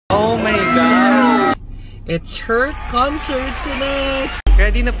It's her concert tonight!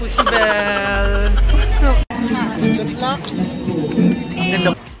 Ready na po si Belle! Good luck!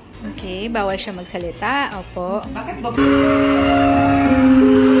 Okay, bawal siya magsalita. Opo. Bakit ba?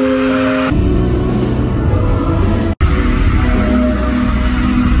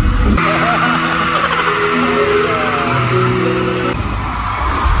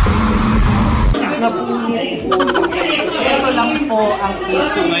 Ito lang po ang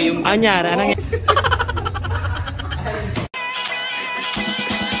issue ngayon. Anyara, anong...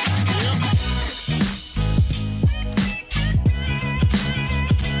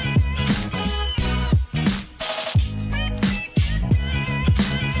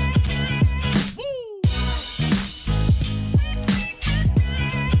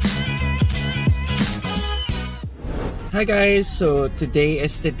 Hi guys, so today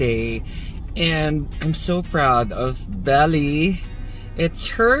is the day and I'm so proud of Belle. It's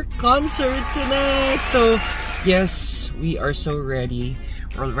her concert tonight. So yes, we are so ready.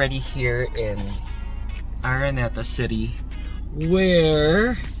 We're already here in Araneta City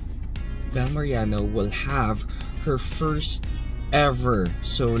where Belle Mariano will have her first ever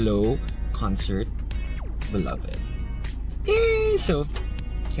solo concert. Beloved. Yay! So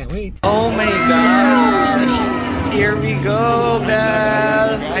can't wait. Oh my gosh! Here we go,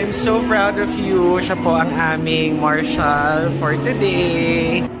 Belle! I'm so proud of you. Siya po ang aming marshal for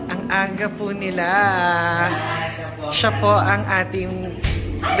today. Ang aga po nila. Siya po ang ating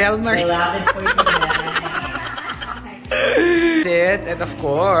Belle Mariano. And of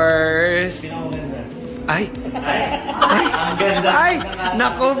course... Ay! Ay!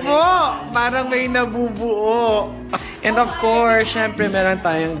 Naku po! Parang may nabubuo. And of course, syempre meron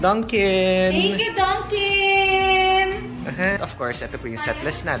tayong Dunkin. Thank you, Dunkin! Of course, ito po yung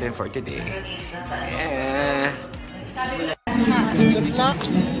setlist natin for today. Yeah. Good luck!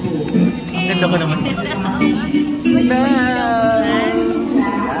 Ang ganda mo naman.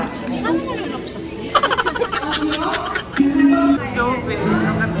 Isama mo naman ako sa face. So big.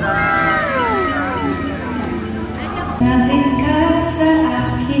 Ang ganda. Natin ka sa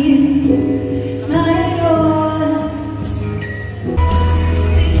akin mayroon.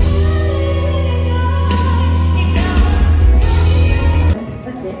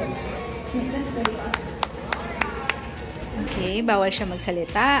 Okay, bawal siya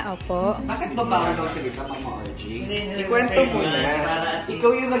magsalita. Opo. Bakit ba bawal magsalita, Mama RG? Ikwento mo na. Ikaw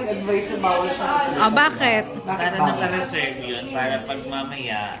yung nag-advise sa bawal siya magsalita. Bakit? Para naka-reserve yun, para pag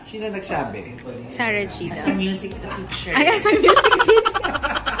mamaya. Sino nagsabi? Sarah G. Sa music teacher. Ay, sa music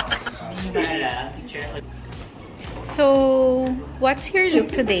teacher. So, what's your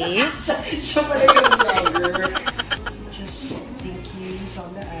look today? Siya pala yung vlogger. Just pinkies on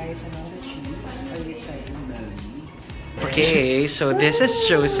the eyes and on the cheeks. Are you excited, Belle? Okay, so this is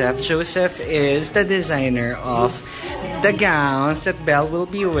Joseph. Joseph is the designer of the gowns that Belle will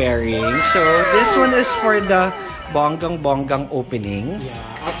be wearing. So this one is for the bonggang opening. Yeah,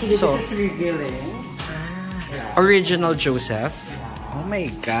 actually so, this is revealing. Original Joseph. Oh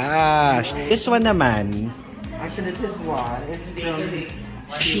my gosh. This one naman. Actually, this one is from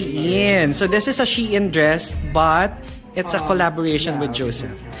Shein. So this is a Shein dress, but it's a collaboration with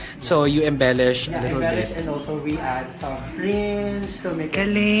Joseph. So you embellish a little bit. And also we add some fringe to make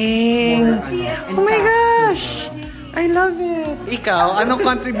Galing! it Oh my gosh! I love it! Ikaw, anong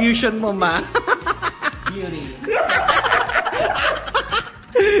contribution mo, ma? beauty.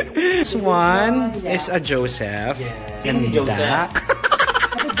 This one is a Joseph. Yes. Ganda.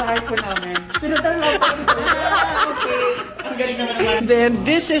 Bahay ko namin. Pero talaga okay. Ang galing naman. Then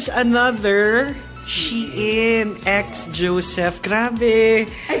this is another Shein X Joseph. Grabe.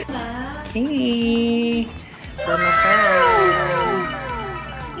 Okay. From a fan.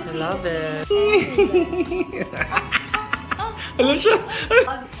 I love it. Hello siya.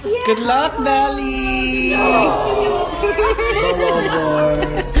 Good luck, Belle.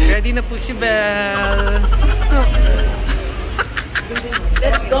 Ready na po si Belle.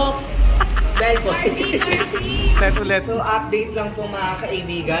 Let's go! Belle. Ulit. So, update lang po mga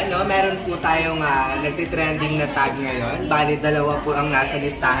kaibigan, no? Meron po tayong nagtitrending na tag ngayon. Bali, dalawa po ang nasa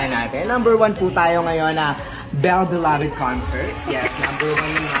listahan natin. Number 1 po tayo ngayon na Belle Beloved Concert. Yes, number 1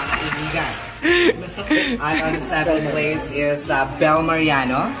 yung mga kaibigan. At on the 7th place is Belle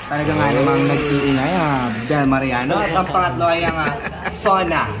Mariano. Talaga nga namang nag-iingay, Belle Mariano. At ang pangatlo ay ang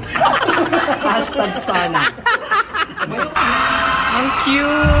Sona. Hashtag Sona. Ang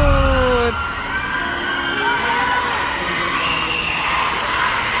cute!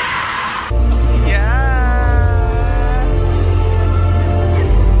 Yes!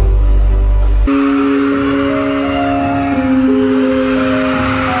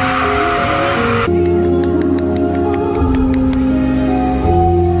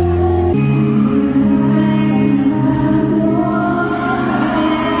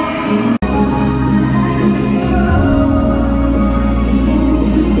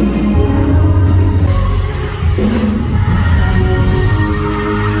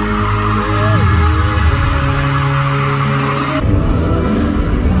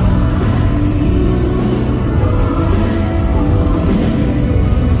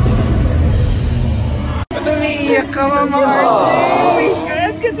 Naiiyak ka, Mama RJ.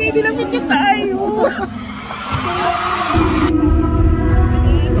 Kahit kasi nilapit niya tayo.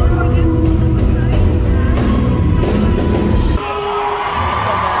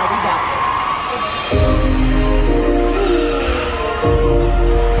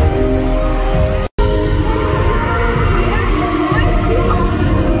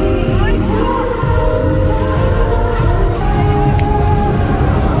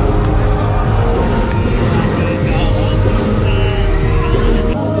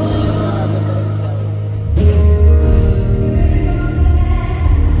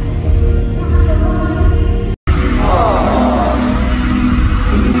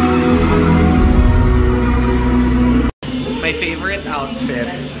 My favorite outfit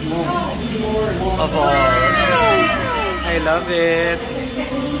of all. I love it.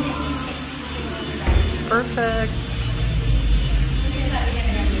 Perfect.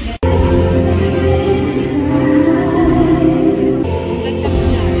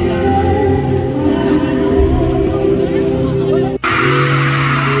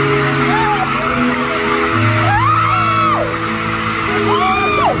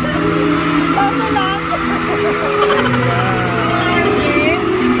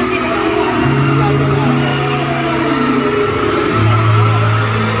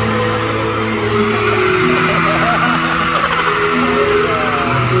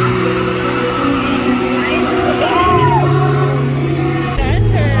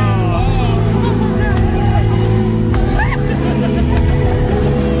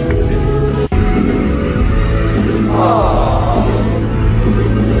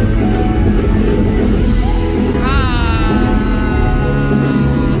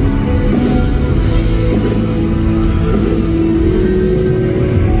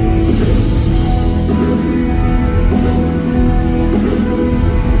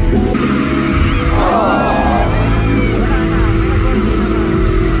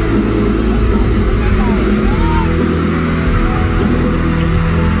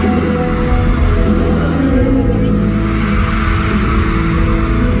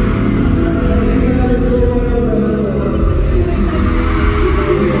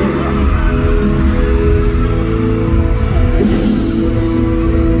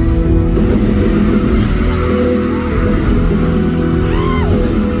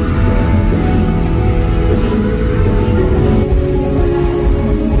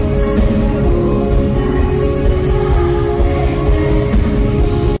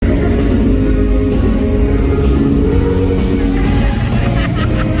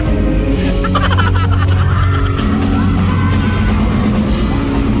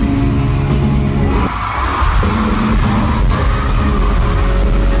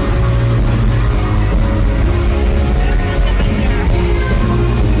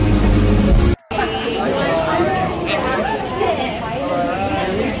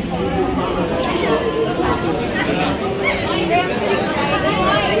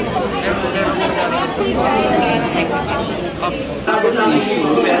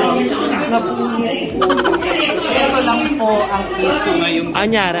 Ito lang po ang issue ngayon.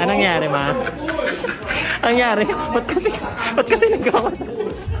 Anong nangyari, ma? Anong nangyari? Ba't kasi nagawa?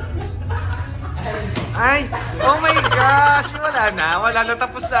 Ay! Oh my gosh! Wala na.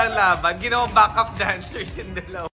 Tapos na ang laban. Ginawang backup dancers in the law.